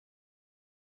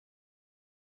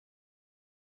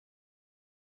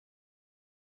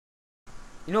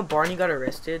You know Barney got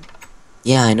arrested?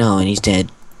 Yeah, I know, and he's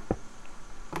dead.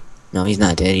 No, he's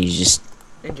not dead. He's just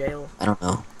In jail. I don't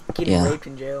know. Getting raped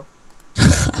in jail.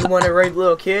 You want to rape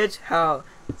little kids? How?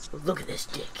 Look at this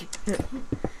dick.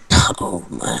 Oh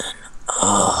man.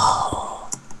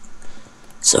 Oh,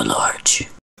 so large.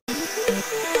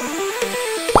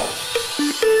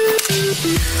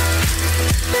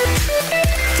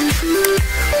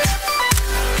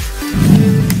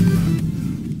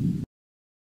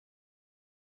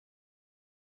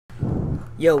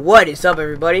 Yo, what is up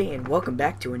everybody, and welcome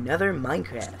back to another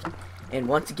Minecraft. And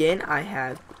once again, I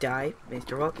have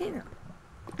DieMrVolcano.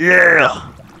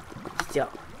 Yeah. So,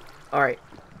 alright.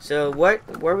 So where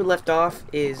we left off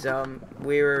is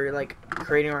we were like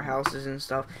creating our houses and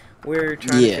stuff. We were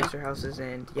trying to fix our houses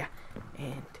and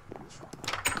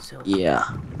so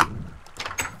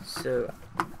So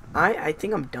I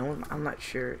think I'm done. I'm not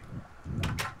sure.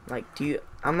 Like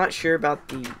I'm not sure about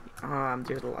the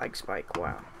there's a lag spike.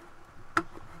 Wow.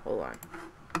 Hold on.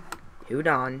 Hold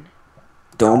on.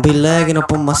 Don't be lagging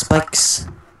up on my spikes.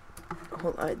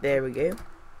 Hold on. There we go.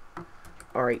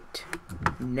 Alright.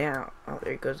 Now. Oh,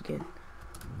 there it goes again.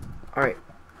 Alright.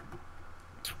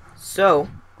 So,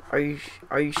 are you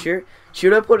sure?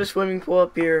 Should I put a swimming pool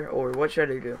up here, or what should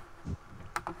I do?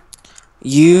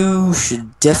 You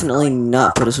should definitely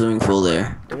not put a swimming pool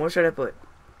there. Then what should I put?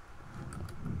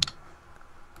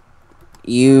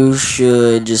 You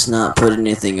should just not put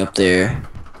anything up there.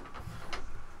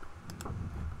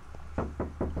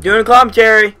 Doing a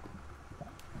commentary.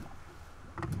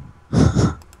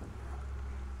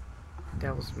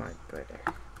 That was my brother.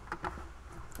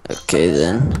 Okay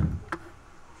then.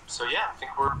 So yeah, I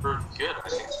think we're good. I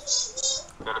think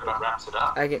that about wraps it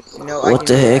up. What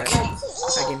the heck? I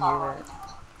can hear that.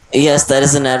 Yes, that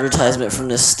is an advertisement from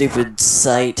this stupid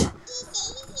site.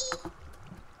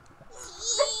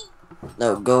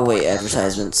 No, go away,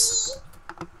 advertisements.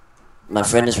 My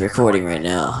friend is recording right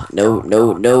now. No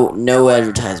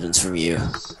advertisements from you.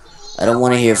 I don't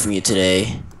want to hear from you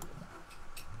today.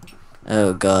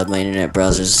 Oh god, my internet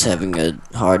browser is having a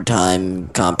hard time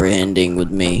comprehending with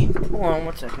me. Hold on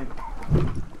 1 second.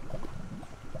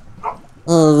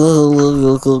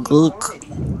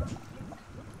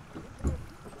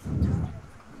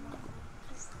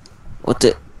 What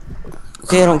the?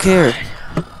 Okay, I don't care.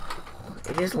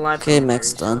 It is live. Okay,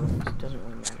 Max done. So it doesn't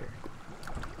really matter.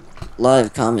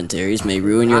 Live commentaries may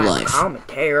ruin your life.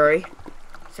 Commentary.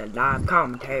 It's a live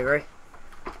commentary.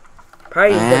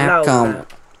 Praise the Lord.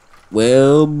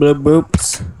 Well,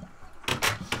 blubs.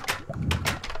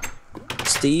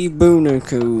 Steve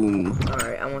Boonercoom.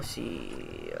 Alright, I want to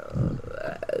see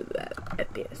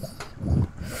FPS.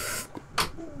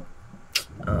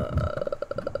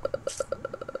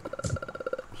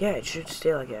 Yeah, it should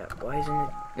stay like that. Why isn't it?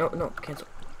 No, cancel.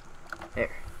 There.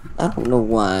 I don't know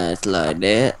why it's like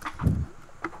that.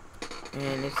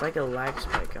 And it's like a lag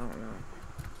spike. I don't know.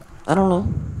 I don't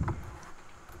know.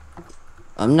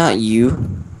 I'm not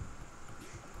you.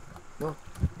 Well.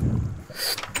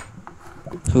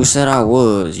 Who said I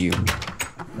was you?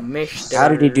 Mr. How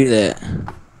did he do that?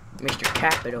 Mr.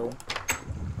 Capital.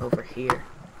 Over here.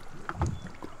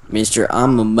 Mr.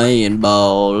 I'm a man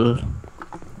ball. I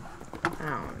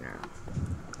don't know.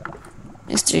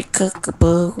 Mr.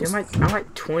 Cookaboo. Dude, I'm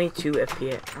at 22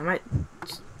 FPS.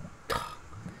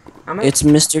 It's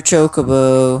Mr.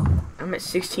 Chocobo. I'm at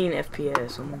 16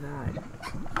 FPS. Oh my god.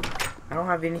 I don't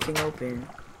have anything open.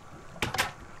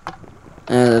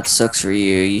 That sucks for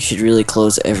you. You should really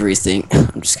close everything.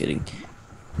 I'm just kidding.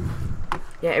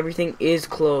 Yeah, everything is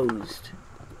closed.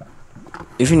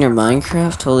 Even your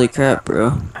Minecraft? Holy crap,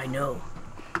 bro. I know.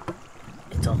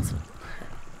 It's awesome.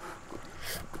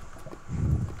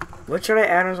 What should I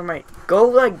add on my... Go,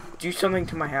 like, do something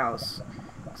to my house.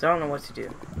 Because I don't know what to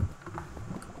do.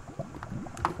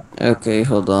 Okay,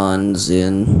 hold on,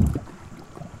 Zin.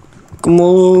 Come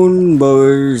on,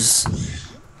 boys.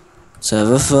 Let's have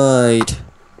a fight.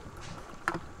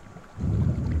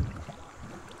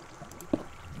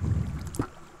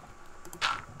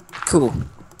 Cool.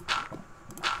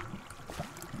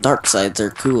 Dark sides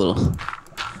are cool.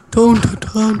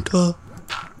 Tonta.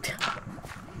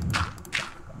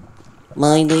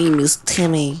 My name is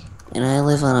Timmy, and I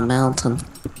live on a mountain.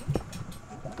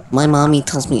 My mommy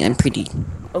tells me I'm pretty.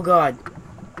 Oh god.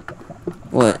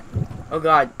 What? Oh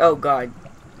god. Oh god.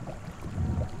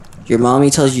 Your mommy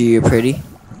tells you you're pretty?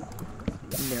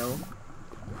 No.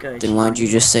 Good. Then why'd you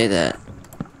just say that?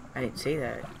 I didn't say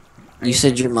that. You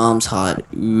said your mom's hot.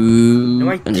 Ooh.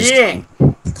 No, I didn't.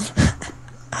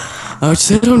 I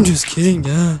said I'm just kidding,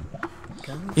 yeah.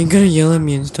 You're gonna yell at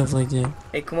me and stuff like that.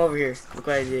 Hey, come over here. Look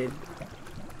what I did.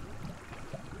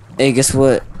 Hey, guess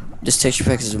what? This texture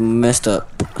pack is messed up.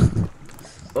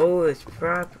 Oh, it's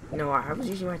prop. No, I was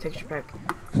using my texture pack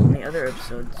in the other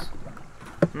episodes.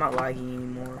 I'm not lagging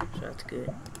anymore, so that's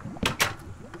good.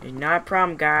 It's not a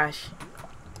problem, guys.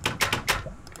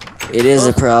 It is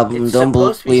a problem. Don't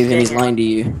believe him. He's lying to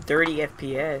you. 30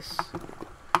 FPS.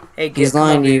 Hey, he's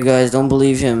lying to you guys. Don't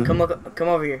believe him. Come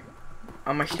over here.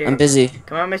 On my stairs. I'm busy.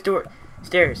 Come on my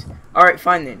stairs. All right,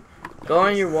 fine then. Go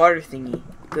on your water thingy.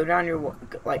 Go down your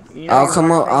I'll come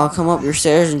up. I'll come up your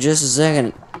stairs in just a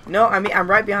second. No, I mean I'm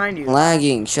right behind you.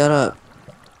 Lagging. Shut up.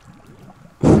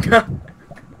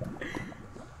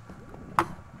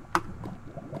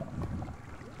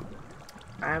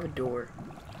 I have a door.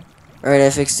 Alright, I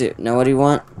fixed it. Now what do you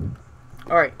want?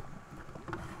 Alright.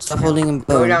 Stop holding him.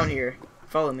 Go down here.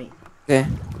 Follow me. Okay.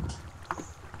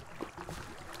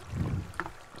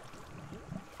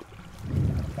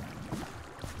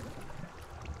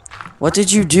 What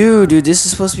did you do, dude? This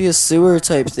is supposed to be a sewer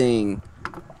type thing.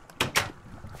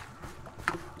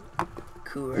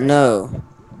 Cool, right? No.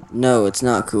 No, it's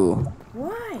not cool.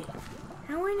 Why?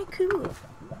 How ain't it cool?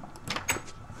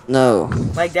 No.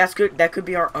 Like that's good. That could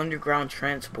be our underground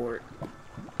transport.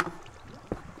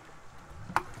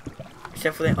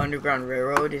 Except for the underground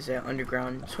railroad is an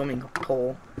underground swimming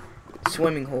hole.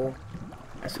 Swimming hole.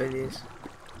 That's what it is.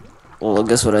 Well,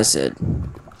 guess what I said?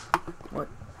 What?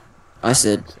 I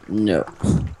said no.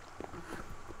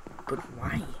 But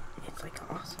why? It's like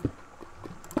awesome.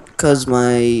 Cause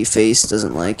my face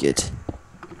doesn't like it.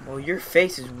 Well, your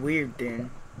face is weird then.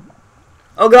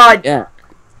 Oh God! Yeah.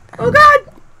 Oh God!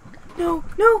 No,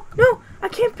 no, no! I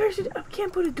can't press it. I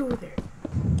can't put a door there.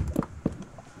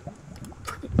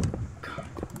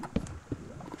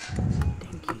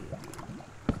 Thank you.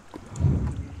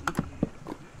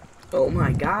 Oh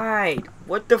my God!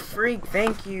 What the freak?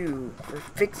 Thank you for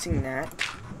fixing that.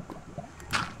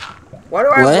 Why do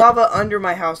I have lava under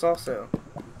my house also?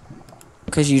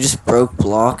 Cause you just broke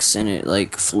blocks and it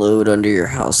like flowed under your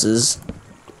houses.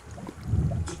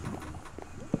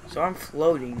 So I'm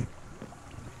floating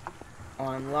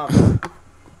on lava.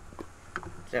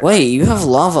 Wait, right? you have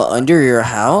lava under your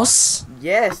house?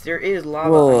 Yes, there is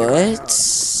lava under my What?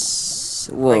 house.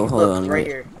 Whoa, Like, hold look, on. right Wait.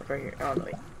 here. Right here. Oh, no,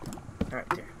 wait. Right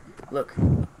there. Look.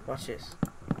 Watch this.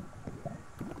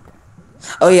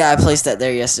 Oh yeah, I placed that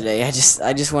there yesterday. I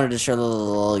just wanted to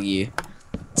show you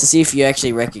to see if you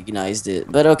actually recognized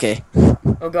it. But okay.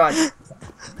 Oh God. Oh,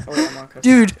 wait, I'm on custom.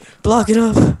 Dude, block it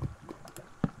up.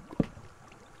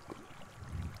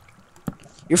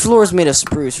 Your floor is made of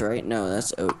spruce, right? No,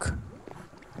 that's oak.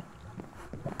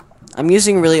 I'm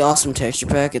using a really awesome texture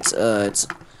pack.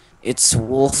 It's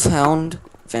Wolfhound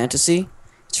Fantasy.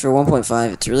 It's for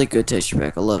 1.5. It's a really good texture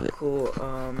pack. I love it. Cool.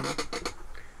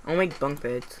 I'll make bunk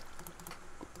beds.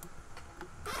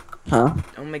 Huh?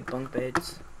 I'll make bunk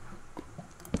beds.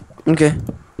 Okay.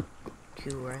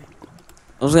 Cool, right?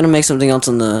 I was gonna make something else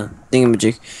on the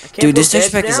thingamajig. Dude, this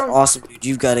texture pack is awesome, dude.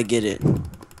 You've gotta get it.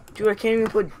 Dude, I can't even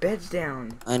put beds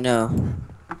down. I know.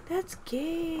 That's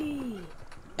gay.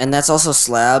 And that's also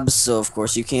slabs, so of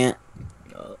course you can't.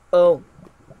 Oh.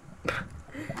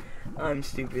 I'm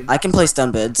stupid. I can place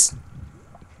down beds.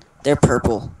 They're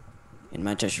purple in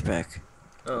my texture pack.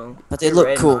 Oh. But they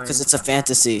look cool because it's a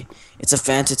fantasy. It's a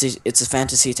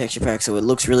fantasy texture pack, so it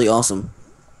looks really awesome.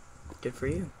 Good for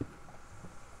you.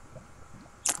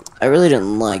 I really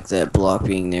didn't like that block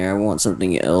being there. I want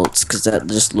something else because that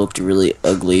just looked really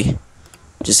ugly.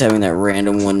 Just having that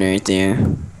random one right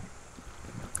there.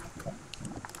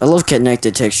 I love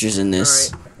connected textures in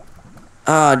this. Alright.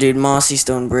 Ah, dude, mossy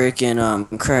stone brick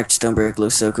and cracked stone brick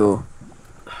looks so cool.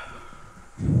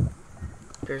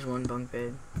 There's one bunk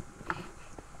bed.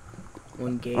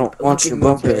 One gate. I don't want your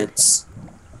bunk beds.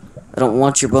 I don't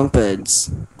want your bunk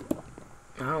beds.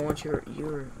 I don't want your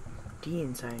D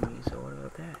inside me, so what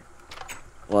about that?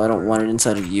 Well, I don't want it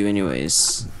inside of you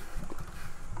anyways.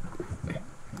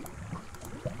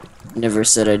 Never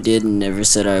said I did and never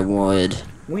said I would.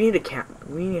 We need to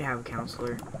have a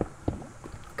counselor.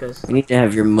 Cause We need to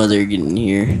have your mother get in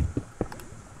here.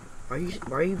 why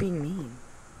are you being mean?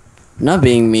 I'm not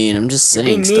being mean, I'm just You're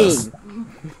saying being stuff.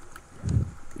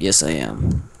 Yes, I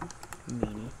am.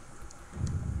 Meanie.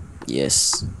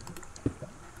 Yes.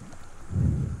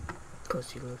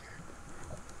 Cause you look.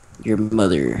 Your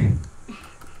mother.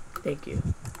 Thank you.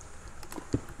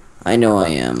 I know I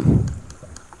am.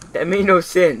 That made no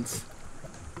sense.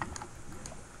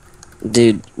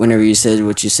 Dude, whenever you said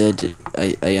what you said,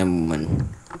 I am one.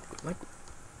 What?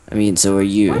 I mean, so are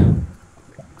you.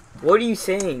 What are you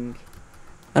saying?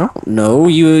 I don't know.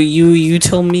 You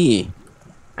tell me.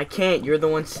 I can't. You're the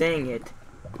one saying it.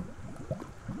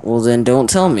 Well, then don't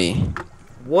tell me.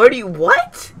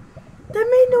 What? That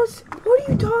made no sense. What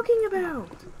are you talking about?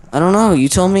 I don't know. You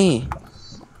told me.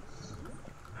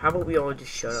 How about we all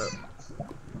just shut up?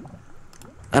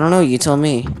 I don't know. You told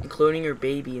me. Including your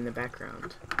baby in the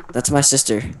background. That's my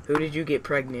sister. Who did you get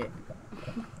pregnant?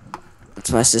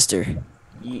 That's my sister.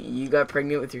 You got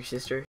pregnant with your sister?